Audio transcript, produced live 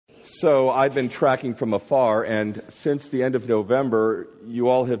So I've been tracking from afar, and since the end of November, you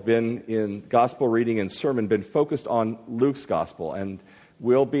all have been in gospel reading and sermon, been focused on Luke's gospel, and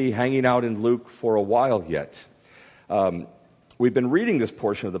we'll be hanging out in Luke for a while yet. We've been reading this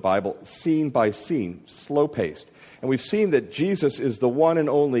portion of the Bible scene by scene, slow-paced, and we've seen that Jesus is the one and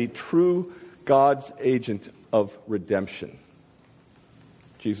only true God's agent of redemption.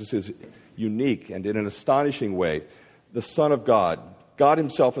 Jesus is unique and in an astonishing way, the Son of God, God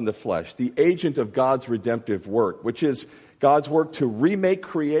himself in the flesh, the agent of God's redemptive work, which is God's work to remake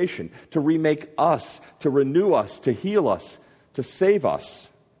creation, to remake us, to renew us, to heal us, to save us,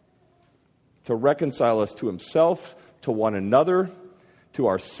 to reconcile us to himself, to one another, to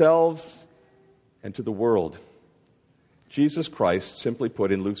ourselves, and to the world. Jesus Christ, simply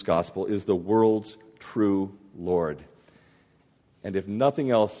put in Luke's gospel, is the world's true Lord. And if nothing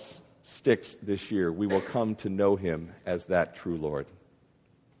else sticks this year, we will come to know him as that true Lord.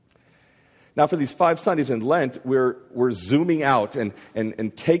 Now, for these 5 Sundays in Lent, we're zooming out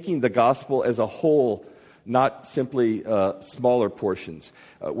and taking the gospel as a whole, not simply smaller portions.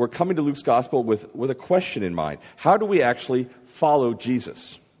 We're coming to Luke's gospel with a question in mind. How do we actually follow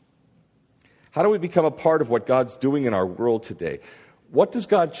Jesus? How do we become a part of what God's doing in our world today? What does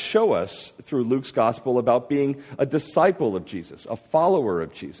God show us through Luke's gospel about being a disciple of Jesus, a follower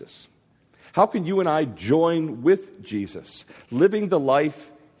of Jesus? How can you and I join with Jesus, living the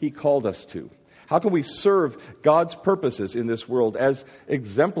life he called us to? How can we serve God's purposes in this world as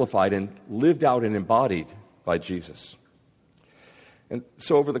exemplified and lived out and embodied by Jesus? And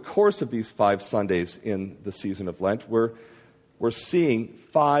so over the course of these 5 Sundays in the season of Lent, we're seeing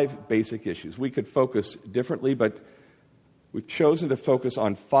 5 basic issues. We could focus differently, but we've chosen to focus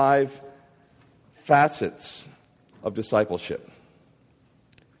on 5 facets of discipleship.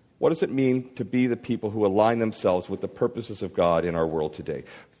 What does it mean to be the people who align themselves with the purposes of God in our world today?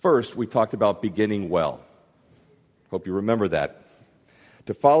 First, we talked about beginning well. Hope you remember that.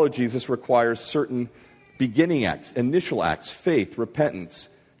 To follow Jesus requires certain beginning acts, initial acts, faith, repentance,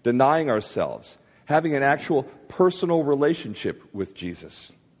 denying ourselves, having an actual personal relationship with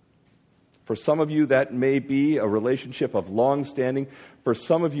Jesus. For some of you, that may be a relationship of long standing. For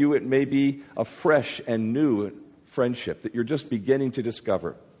some of you, it may be a fresh and new friendship that you're just beginning to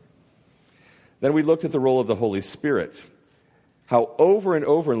discover. Then we looked at the role of the Holy Spirit, how over and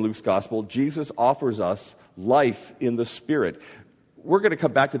over in Luke's gospel, Jesus offers us life in the Spirit. We're going to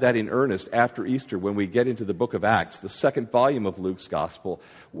come back to that in earnest after Easter when we get into the book of Acts, the 2nd volume of Luke's gospel,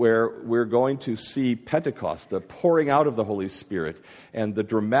 where we're going to see Pentecost, the pouring out of the Holy Spirit, and the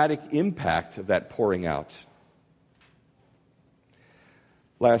dramatic impact of that pouring out.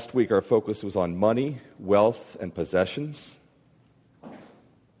 Last week, our focus was on money, wealth, and possessions.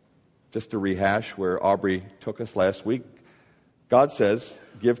 Just to rehash where Aubrey took us last week, God says,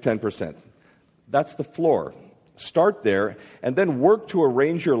 give 10%. That's the floor. Start there, and then work to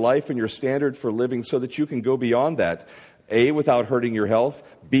arrange your life and your standard for living so that you can go beyond that. A, without hurting your health.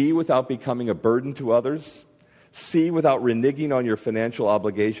 B, without becoming a burden to others. C, without reneging on your financial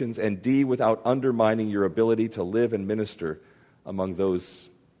obligations. And D, without undermining your ability to live and minister among those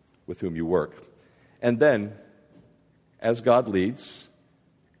with whom you work. And then, as God leads,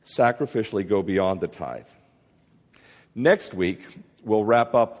 sacrificially go beyond the tithe. Next week, we'll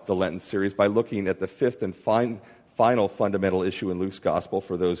wrap up the Lenten series by looking at the 5th and final fundamental issue in Luke's gospel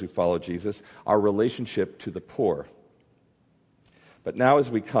for those who follow Jesus, our relationship to the poor. But now as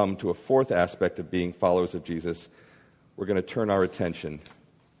we come to a 4th aspect of being followers of Jesus, we're going to turn our attention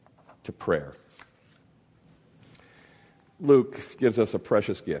to prayer. Luke gives us a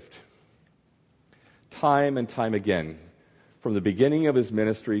precious gift. Time and time again, from the beginning of his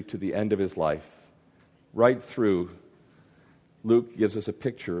ministry to the end of his life, right through, Luke gives us a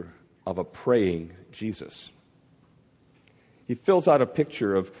picture of a praying Jesus. He fills out a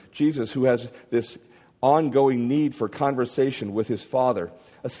picture of Jesus who has this ongoing need for conversation with his Father,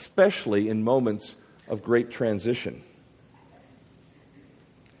 especially in moments of great transition.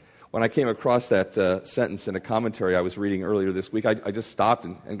 When I came across that sentence in a commentary I was reading earlier this week, I just stopped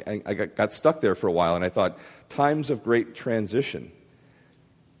and I got stuck there for a while, and I thought, times of great transition.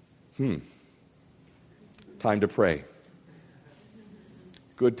 Time to pray.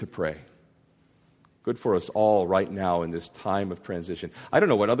 Good to pray. Good for us all right now in this time of transition. I don't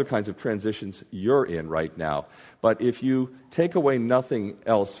know what other kinds of transitions you're in right now, but if you take away nothing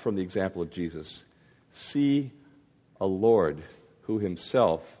else from the example of Jesus, see a Lord who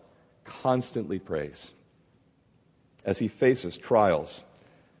himself constantly prays as he faces trials,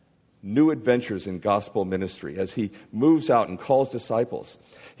 new adventures in gospel ministry, as he moves out and calls disciples.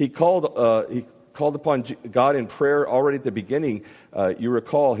 He called called upon God in prayer already at the beginning. You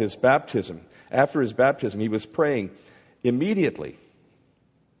recall his baptism. After his baptism, he was praying immediately.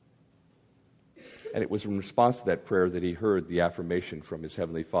 And it was in response to that prayer that he heard the affirmation from his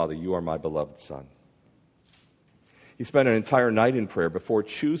heavenly Father, "You are my beloved Son." He spent an entire night in prayer before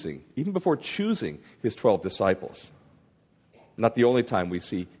choosing his 12 disciples. Not the only time we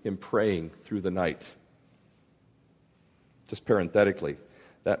see him praying through the night. Just parenthetically,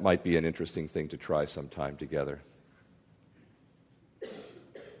 that might be an interesting thing to try sometime together.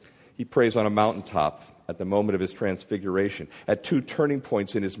 He prays on a mountaintop at the moment of his transfiguration. At 2 turning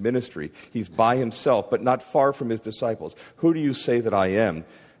points in his ministry, he's by himself, but not far from his disciples. "Who do you say that I am?"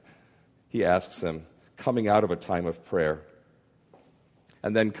 he asks them, coming out of a time of prayer.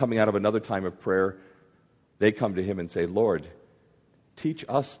 And then coming out of another time of prayer, they come to him and say, "Lord, teach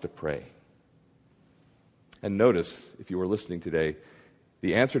us to pray." And notice, if you were listening today,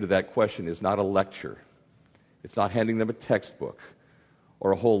 the answer to that question is not a lecture. It's not handing them a textbook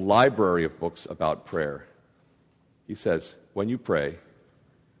or a whole library of books about prayer. He says, when you pray,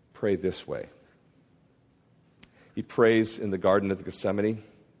 pray this way. He prays in the Garden of Gethsemane.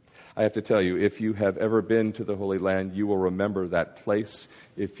 I have to tell you, if you have ever been to the Holy Land, you will remember that place.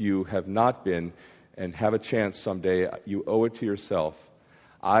 If you have not been and have a chance someday, you owe it to yourself.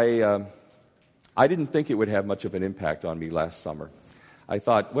 I didn't think it would have much of an impact on me last summer. I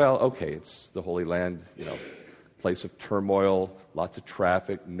thought, well, okay, it's the Holy Land, place of turmoil, lots of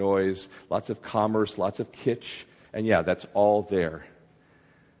traffic, noise, lots of commerce, lots of kitsch, and yeah, that's all there.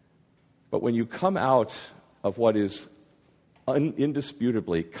 But when you come out of what is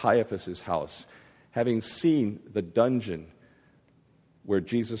indisputably Caiaphas' house, having seen the dungeon where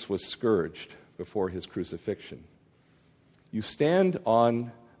Jesus was scourged before his crucifixion, you stand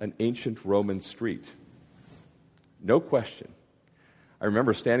on an ancient Roman street. No question. I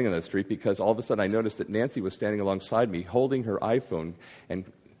remember standing on that street because all of a sudden I noticed that Nancy was standing alongside me holding her iPhone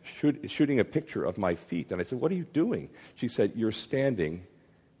and shooting a picture of my feet. And I said, "What are you doing?" She said, "You're standing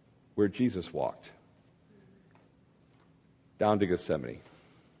where Jesus walked, down to Gethsemane,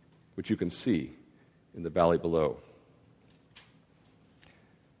 which you can see in the valley below."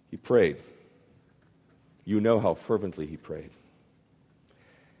 He prayed. You know how fervently he prayed.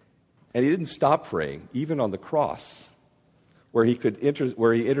 And he didn't stop praying, even on the cross, where he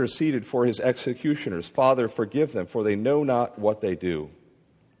interceded for his executioners. "Father, forgive them, for they know not what they do."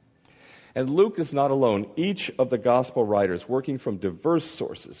 And Luke is not alone. Each of the gospel writers, working from diverse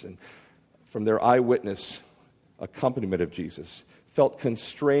sources and from their eyewitness accompaniment of Jesus, felt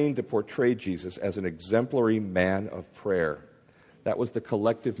constrained to portray Jesus as an exemplary man of prayer. That was the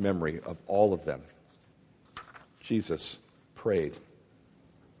collective memory of all of them. Jesus prayed.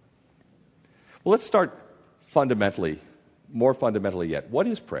 Well, let's start more fundamentally yet. What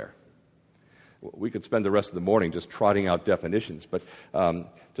is prayer? We could spend the rest of the morning just trotting out definitions, but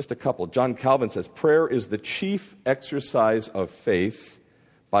just a couple. John Calvin says, "Prayer is the chief exercise of faith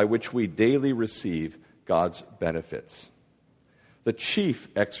by which we daily receive God's benefits." The chief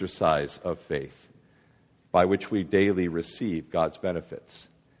exercise of faith by which we daily receive God's benefits.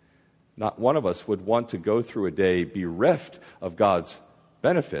 Not one of us would want to go through a day bereft of God's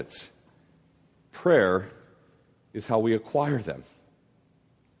benefits. Prayer is how we acquire them.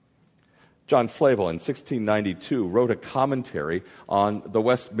 John Flavel in 1692 wrote a commentary on the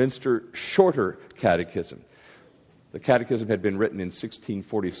Westminster Shorter Catechism. The Catechism had been written in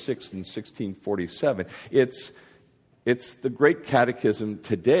 1646 and 1647. It's the great catechism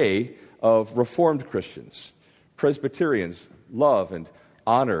today of Reformed Christians. Presbyterians love and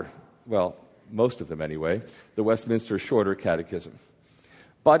honor, well, most of them anyway, the Westminster Shorter Catechism.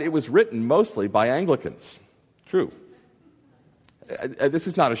 But it was written mostly by Anglicans. True. This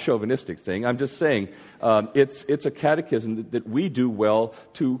is not a chauvinistic thing. I'm just saying it's a catechism that we do well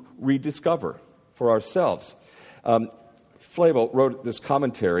to rediscover for ourselves. Flavel wrote this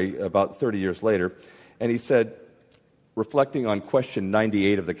commentary about 30 years later, and he said, reflecting on question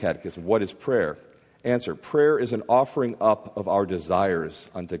 98 of the Catechism, what is prayer? Answer, prayer is an offering up of our desires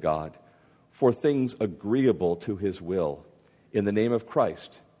unto God for things agreeable to his will in the name of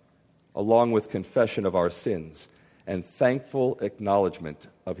Christ, along with confession of our sins and thankful acknowledgement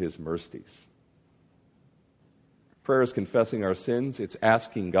of his mercies. Prayer is confessing our sins. It's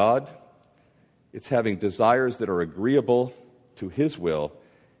asking God. It's having desires that are agreeable to his will,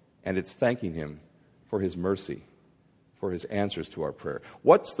 and it's thanking him for his mercy, for his answers to our prayer.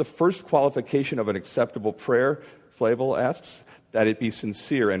 What's the first qualification of an acceptable prayer? Flavel asks, that it be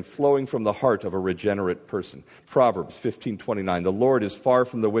sincere and flowing from the heart of a regenerate person. Proverbs 15:29, the Lord is far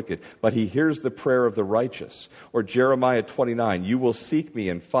from the wicked, but he hears the prayer of the righteous. Or Jeremiah 29, you will seek me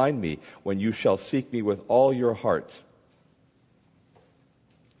and find me when you shall seek me with all your heart.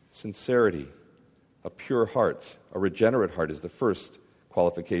 Sincerity, a pure heart, a regenerate heart is the first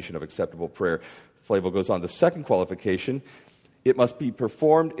qualification of acceptable prayer. Flavel goes on, the second qualification, it must be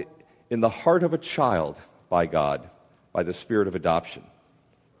performed in the heart of a child by God, by the Spirit of adoption.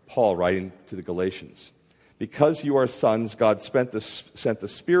 Paul writing to the Galatians, because you are sons, God sent the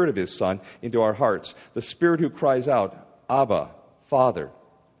Spirit of his Son into our hearts, the Spirit who cries out, Abba, Father.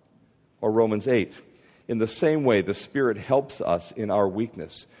 Or Romans 8, in the same way the Spirit helps us in our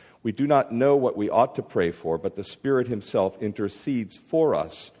weakness. We do not know what we ought to pray for, but the Spirit himself intercedes for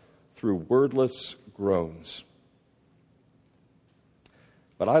us through wordless groans.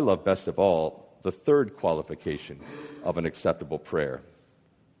 But I love best of all the third qualification of an acceptable prayer.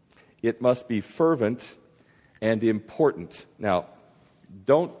 It must be fervent and important. Now,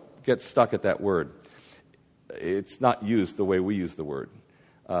 don't get stuck at that word. It's not used the way we use the word.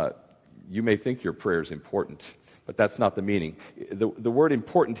 You may think your prayer is important, but that's not the meaning. The word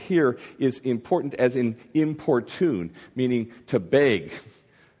important here is important as in importune, meaning to beg,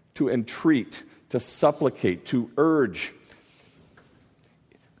 to entreat, to supplicate, to urge.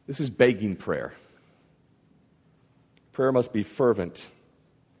 This is begging prayer. Prayer must be fervent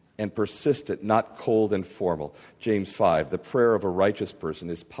and persistent, not cold and formal. James 5, the prayer of a righteous person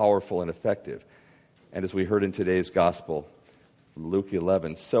is powerful and effective. And as we heard in today's gospel from Luke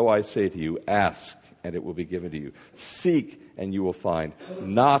 11, so I say to you, ask and it will be given to you. Seek and you will find.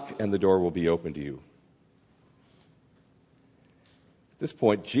 Knock and the door will be opened to you. At this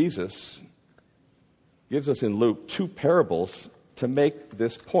point, Jesus gives us in Luke two parables to make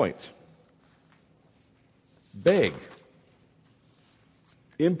this point. Beg,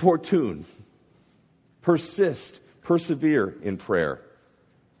 importune, persist, persevere in prayer,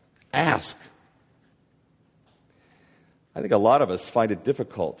 ask. I think a lot of us find it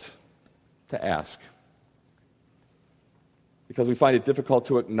difficult to ask because we find it difficult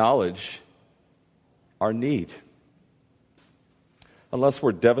to acknowledge our need. Unless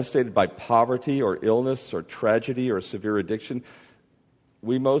we're devastated by poverty or illness or tragedy or severe addiction,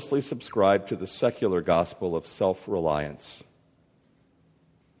 we mostly subscribe to the secular gospel of self-reliance.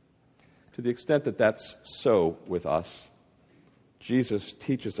 To the extent that that's so with us, Jesus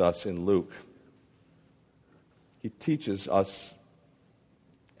teaches us in Luke. He teaches us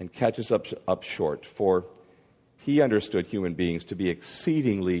and catches up short, for he understood human beings to be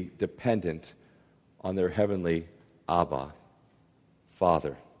exceedingly dependent on their heavenly Abba,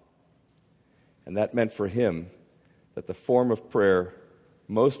 Father. And that meant for him that the form of prayer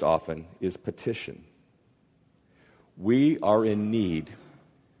most often is petition. We are in need,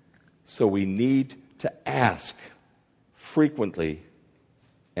 so we need to ask frequently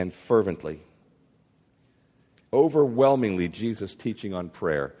and fervently. Overwhelmingly, Jesus' teaching on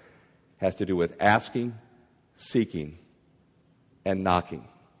prayer has to do with asking, seeking, and knocking.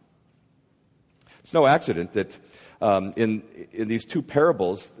 It's no accident that in these two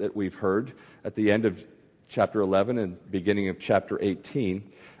parables that we've heard at the end of chapter 11 and beginning of chapter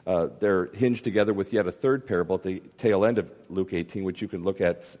 18, they're hinged together with yet a third parable at the tail end of Luke 18, which you can look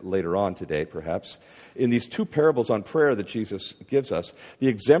at later on today, perhaps. In these two parables on prayer that Jesus gives us, the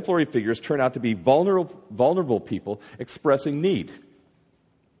exemplary figures turn out to be vulnerable people expressing need.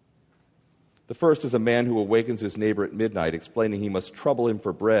 The first is a man who awakens his neighbor at midnight, explaining he must trouble him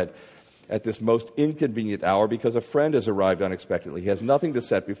for bread at this most inconvenient hour because a friend has arrived unexpectedly. He has nothing to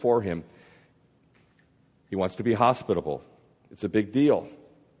set before him. He wants to be hospitable. It's a big deal.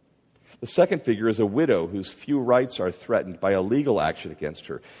 The second figure is a widow whose few rights are threatened by a legal action against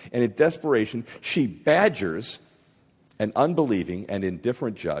her. And in desperation, she badgers an unbelieving and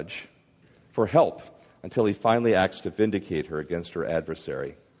indifferent judge for help until he finally acts to vindicate her against her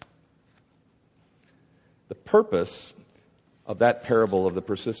adversary. The purpose of that parable of the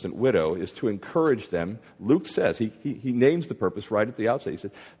persistent widow is to encourage them. Luke says, he names the purpose right at the outset. He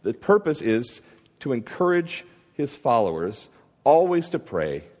said, the purpose is to encourage his followers always to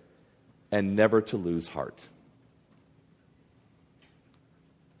pray and never to lose heart.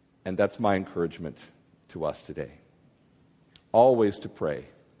 And that's my encouragement to us today. Always to pray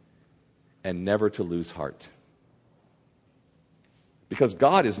and never to lose heart. Because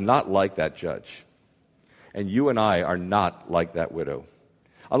God is not like that judge. And you and I are not like that widow.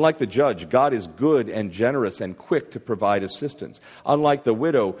 Unlike the judge, God is good and generous and quick to provide assistance. Unlike the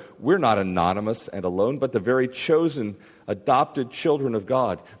widow, we're not anonymous and alone, but the very chosen, adopted children of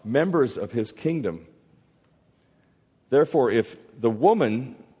God, members of his kingdom. Therefore, if the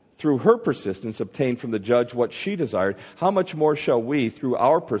woman, through her persistence, obtained from the judge what she desired, how much more shall we, through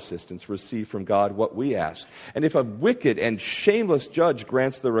our persistence, receive from God what we ask? And if a wicked and shameless judge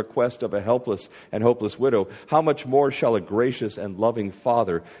grants the request of a helpless and hopeless widow, how much more shall a gracious and loving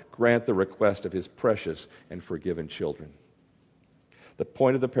Father grant the request of his precious and forgiven children? The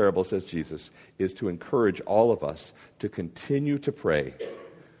point of the parable, says Jesus, is to encourage all of us to continue to pray,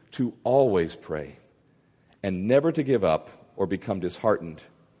 to always pray, and never to give up or become disheartened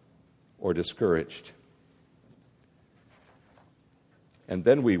or discouraged. And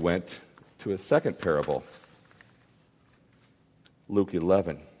then we went to a second parable, Luke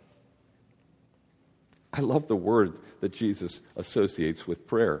 11. I love the word that Jesus associates with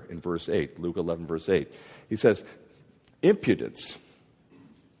prayer in verse 8, Luke 11, verse 8. He says, impudence.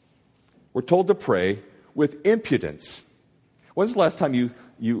 We're told to pray with impudence. When's the last time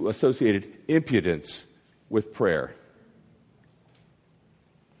you associated impudence with prayer?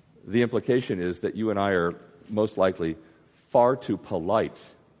 The implication is that you and I are most likely far too polite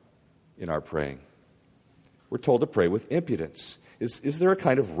in our praying. We're told to pray with impudence. Is there a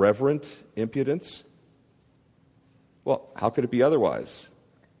kind of reverent impudence? Well, how could it be otherwise?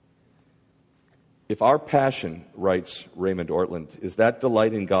 If our passion, writes Raymond Ortland, is that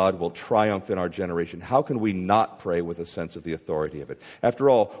delight in God will triumph in our generation, how can we not pray with a sense of the authority of it? After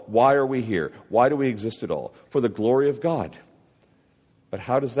all, why are we here? Why do we exist at all? For the glory of God. But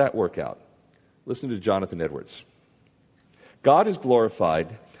how does that work out? Listen to Jonathan Edwards. God is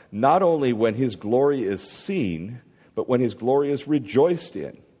glorified not only when his glory is seen, but when his glory is rejoiced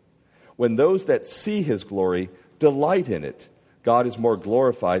in. When those that see his glory delight in it, God is more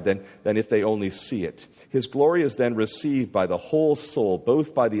glorified than if they only see it. His glory is then received by the whole soul,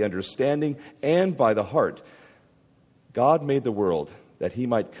 both by the understanding and by the heart. God made the world that he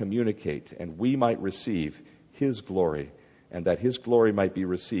might communicate and we might receive his glory, and that his glory might be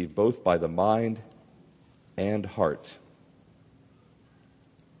received both by the mind and heart.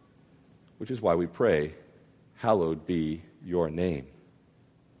 Which is why we pray, hallowed be your name.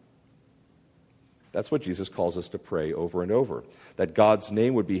 That's what Jesus calls us to pray over and over, that God's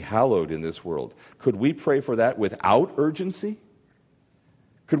name would be hallowed in this world. Could we pray for that without urgency?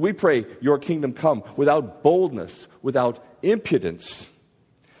 Could we pray, your kingdom come, without boldness, without impudence?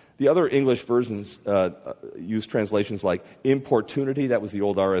 The other English versions use translations like importunity, that was the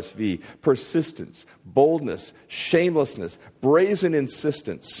old RSV, persistence, boldness, shamelessness, brazen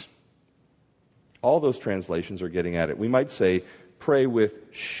insistence. All those translations are getting at it. We might say, pray with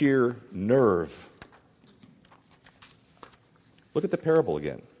sheer nerve. Look at the parable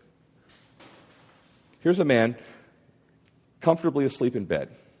again. Here's a man comfortably asleep in bed.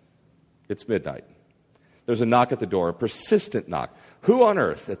 It's midnight. There's a knock at the door, a persistent knock. Who on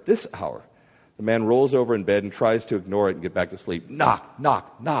earth at this hour? The man rolls over in bed and tries to ignore it and get back to sleep. Knock,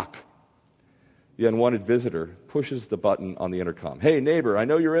 knock, knock. The unwanted visitor pushes the button on the intercom. Hey, neighbor, I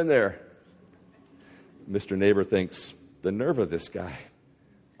know you're in there. Mr. Neighbor thinks, the nerve of this guy.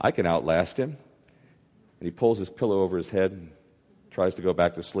 I can outlast him. And he pulls his pillow over his head and tries to go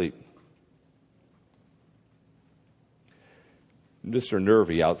back to sleep. Mr.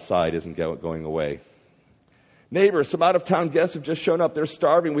 Nervy outside isn't going away. Neighbor, some out-of-town guests have just shown up. They're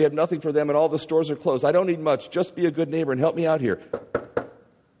starving. We have nothing for them, and all the stores are closed. I don't need much. Just be a good neighbor and help me out here.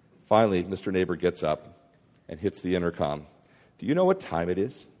 Finally, Mr. Neighbor gets up and hits the intercom. Do you know what time it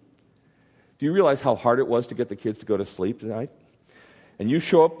is? Do you realize how hard it was to get the kids to go to sleep tonight? And you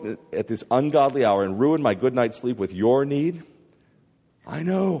show up at this ungodly hour and ruin my good night's sleep with your need? I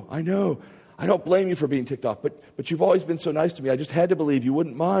know. I don't blame you for being ticked off, but you've always been so nice to me. I just had to believe you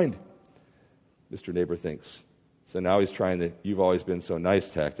wouldn't mind. Mr. Neighbor thinks. So now he's trying the you've always been so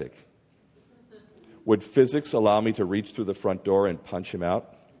nice tactic. Would physics allow me to reach through the front door and punch him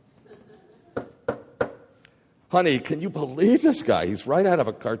out? Honey, can you believe this guy? He's right out of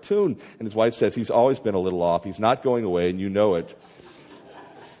a cartoon. And his wife says, he's always been a little off. He's not going away, and you know it.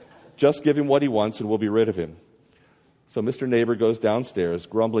 Just give him what he wants, and we'll be rid of him. So Mr. Neighbor goes downstairs,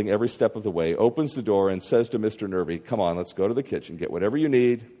 grumbling every step of the way, opens the door, and says to Mr. Nervy, come on, let's go to the kitchen, get whatever you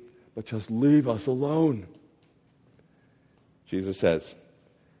need, but just leave us alone. Jesus says,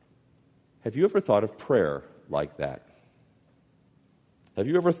 have you ever thought of prayer like that? Have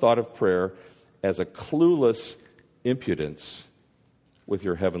you ever thought of prayer as a clueless impudence with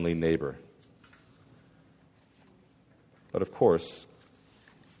your heavenly neighbor? But of course,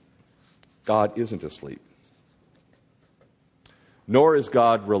 God isn't asleep. Nor is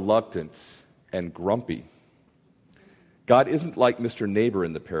God reluctant and grumpy. God isn't like Mr. Neighbor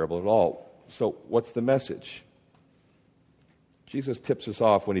in the parable at all. So what's the message? Jesus tips us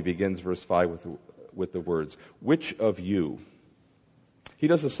off when he begins verse 5 with the words, which of you? He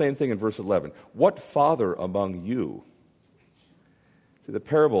does the same thing in verse 11. What father among you? See, the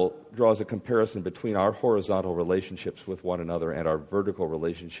parable draws a comparison between our horizontal relationships with one another and our vertical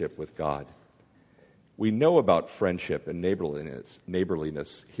relationship with God. We know about friendship and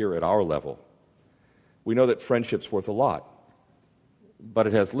neighborliness here at our level. We know that friendship's worth a lot, but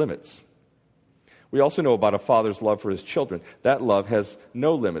it has limits. We also know about a father's love for his children. That love has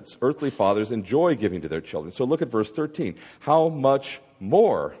no limits. Earthly fathers enjoy giving to their children. So look at verse 13. How much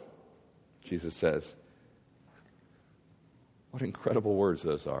more, Jesus says. What incredible words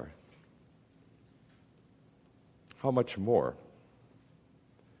those are. How much more?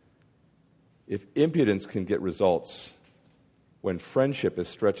 If impudence can get results when friendship is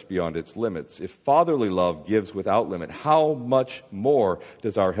stretched beyond its limits, if fatherly love gives without limit, how much more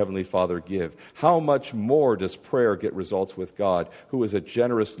does our Heavenly Father give? How much more does prayer get results with God, who is a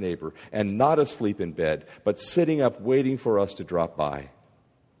generous neighbor and not asleep in bed, but sitting up waiting for us to drop by?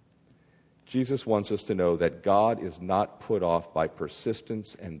 Jesus wants us to know that God is not put off by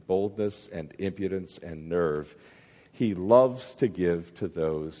persistence and boldness and impudence and nerve. He loves to give to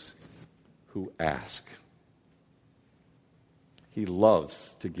those who ask. He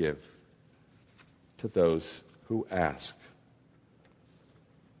loves to give to those who ask.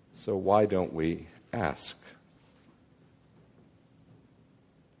 So why don't we ask?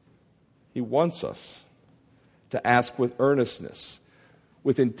 He wants us to ask with earnestness,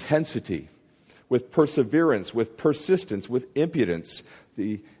 with intensity, with perseverance, with persistence, with impudence.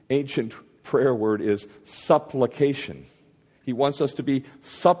 The ancient prayer word is supplication. He wants us to be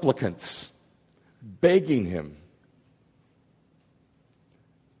supplicants, begging him.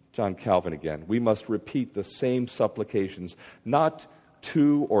 John Calvin again. We must repeat the same supplications, not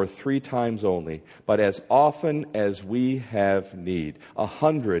 2 or 3 times only, but as often as we have need,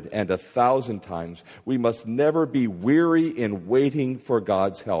 100 and 1,000 times. We must never be weary in waiting for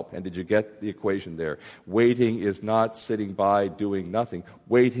God's help. And did you get the equation there? Waiting is not sitting by doing nothing.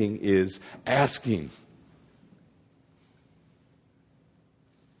 Waiting is asking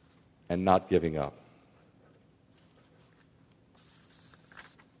and not giving up.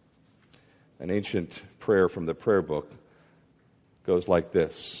 An ancient prayer from the prayer book goes like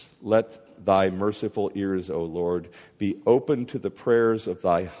this. Let thy merciful ears, O Lord, be open to the prayers of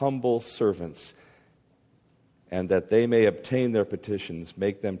thy humble servants, and that they may obtain their petitions,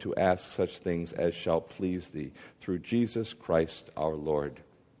 make them to ask such things as shall please thee, through Jesus Christ our Lord.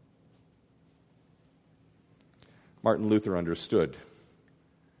 Martin Luther understood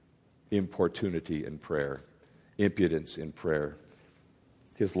importunity in prayer, impudence in prayer.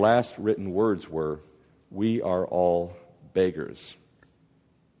 His last written words were, "We are all beggars."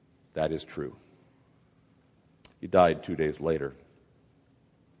 That is true. He died 2 days later.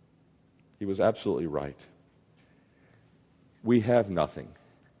 He was absolutely right. We have nothing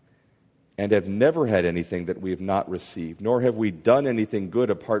and have never had anything that we have not received, nor have we done anything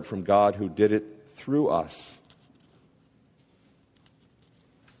good apart from God who did it through us.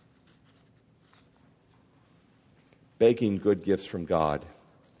 Begging good gifts from God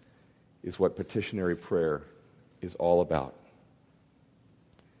is what petitionary prayer is all about.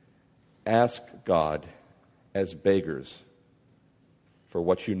 Ask God as beggars for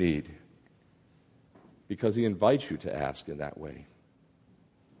what you need, because he invites you to ask in that way.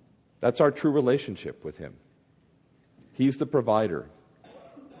 That's our true relationship with him. He's the provider.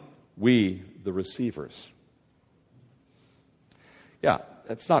 We, the receivers. Yeah,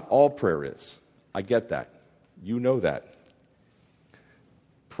 that's not all prayer is. I get that. You know that.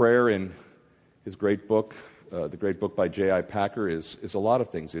 Prayer in his great book, the great book by J.I. Packer, is a lot of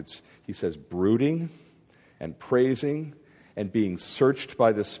things. He says, brooding and praising and being searched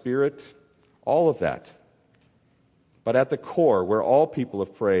by the Spirit, all of that. But at the core, where all people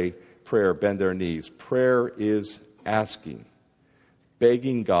of prayer bend their knees, prayer is asking,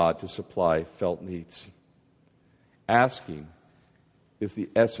 begging God to supply felt needs. Asking is the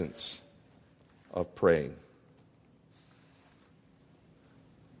essence of praying.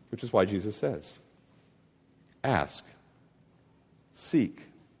 Which is why Jesus says, ask, seek,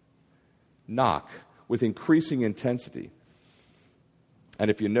 knock with increasing intensity.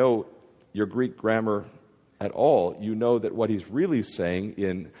 And if you know your Greek grammar at all, you know that what he's really saying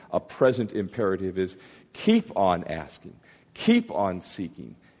in a present imperative is keep on asking, keep on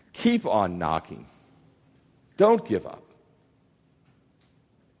seeking, keep on knocking. Don't give up.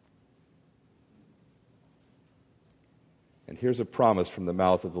 And here's a promise from the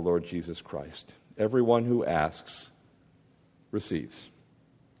mouth of the Lord Jesus Christ. Everyone who asks receives.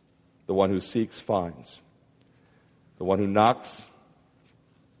 The one who seeks finds. The one who knocks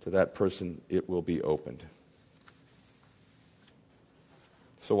to that person it will be opened.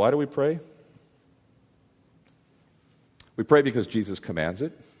 So why do we pray? We pray because Jesus commands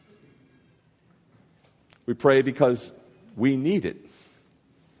it. We pray because we need it.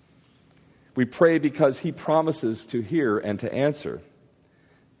 We pray because he promises to hear and to answer.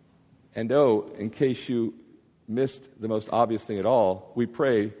 And in case you missed the most obvious thing at all, we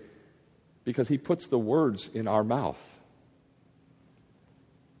pray because he puts the words in our mouth.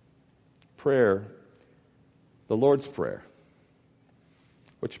 Prayer, the Lord's Prayer,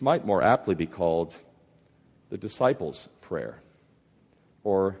 which might more aptly be called the disciples' prayer,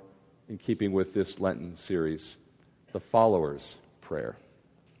 or, in keeping with this Lenten series, the followers' prayer.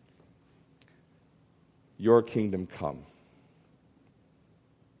 Your kingdom come.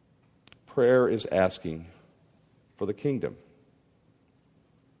 Prayer is asking for the kingdom.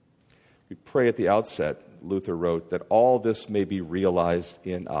 We pray at the outset, Luther wrote, that all this may be realized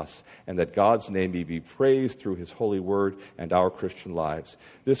in us, and that God's name may be praised through his holy word and our Christian lives.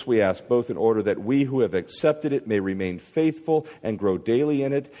 This we ask both in order that we who have accepted it may remain faithful and grow daily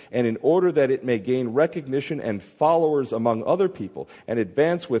in it, and in order that it may gain recognition and followers among other people and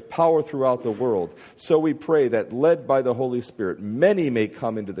advance with power throughout the world. So we pray that, led by the Holy Spirit, many may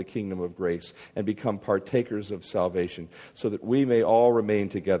come into the kingdom of grace and become partakers of salvation, so that we may all remain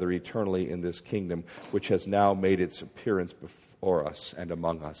together eternally in this kingdom, which has now made its appearance before us and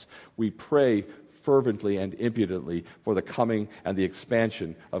among us. We pray fervently and impudently for the coming and the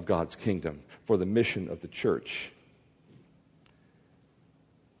expansion of God's kingdom, for the mission of the church.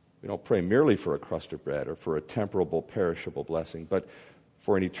 We don't pray merely for a crust of bread or for a temporal, perishable blessing, but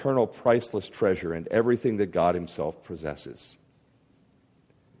for an eternal, priceless treasure and everything that God himself possesses.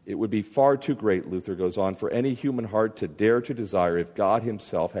 It would be far too great, Luther goes on, for any human heart to dare to desire if God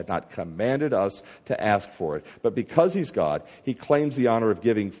himself had not commanded us to ask for it. But because he's God, he claims the honor of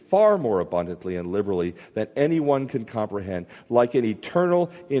giving far more abundantly and liberally than anyone can comprehend, like an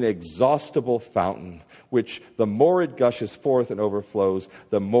eternal, inexhaustible fountain, which the more it gushes forth and overflows,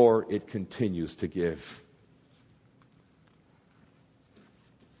 the more it continues to give.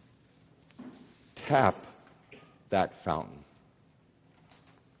 Tap that fountain.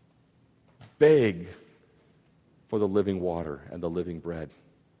 Beg for the living water and the living bread.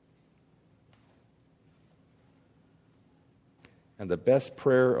 And the best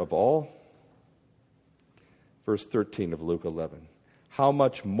prayer of all, verse 13 of Luke 11. How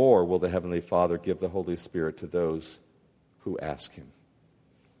much more will the Heavenly Father give the Holy Spirit to those who ask him?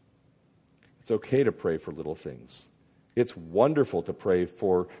 It's okay to pray for little things. It's wonderful to pray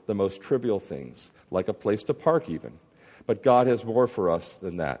for the most trivial things, like a place to park even. But God has more for us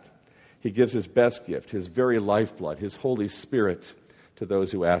than that. He gives his best gift, his very lifeblood, his Holy Spirit, to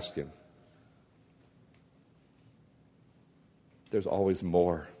those who ask him. There's always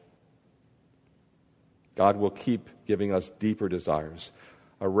more. God will keep giving us deeper desires,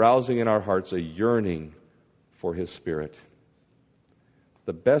 arousing in our hearts a yearning for his Spirit.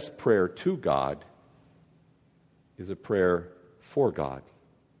 The best prayer to God is a prayer for God.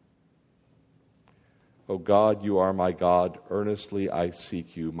 O God, you are my God. Earnestly I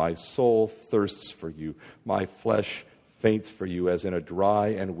seek you. My soul thirsts for you. My flesh faints for you, as in a dry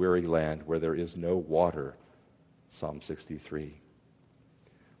and weary land where there is no water. Psalm 63.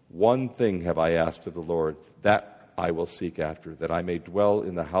 One thing have I asked of the Lord, that I will seek after, that I may dwell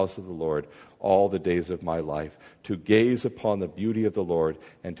in the house of the Lord all the days of my life, to gaze upon the beauty of the Lord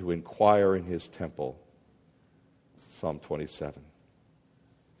and to inquire in his temple. Psalm 27.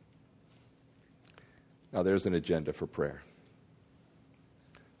 Now there's an agenda for prayer.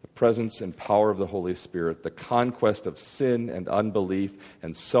 The presence and power of the Holy Spirit, the conquest of sin and unbelief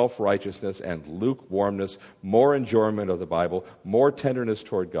and self-righteousness and lukewarmness, more enjoyment of the Bible, more tenderness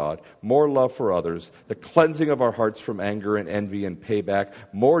toward God, more love for others, the cleansing of our hearts from anger and envy and payback,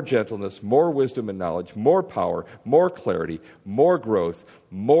 more gentleness, more wisdom and knowledge, more power, more clarity, more growth,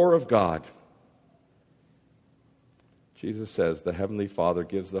 more of God. Jesus says the Heavenly Father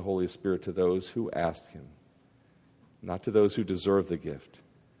gives the Holy Spirit to those who ask him, not to those who deserve the gift,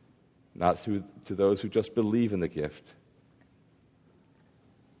 not to those who just believe in the gift,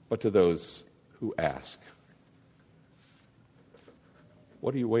 but to those who ask.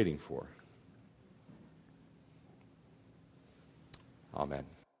 What are you waiting for? Amen.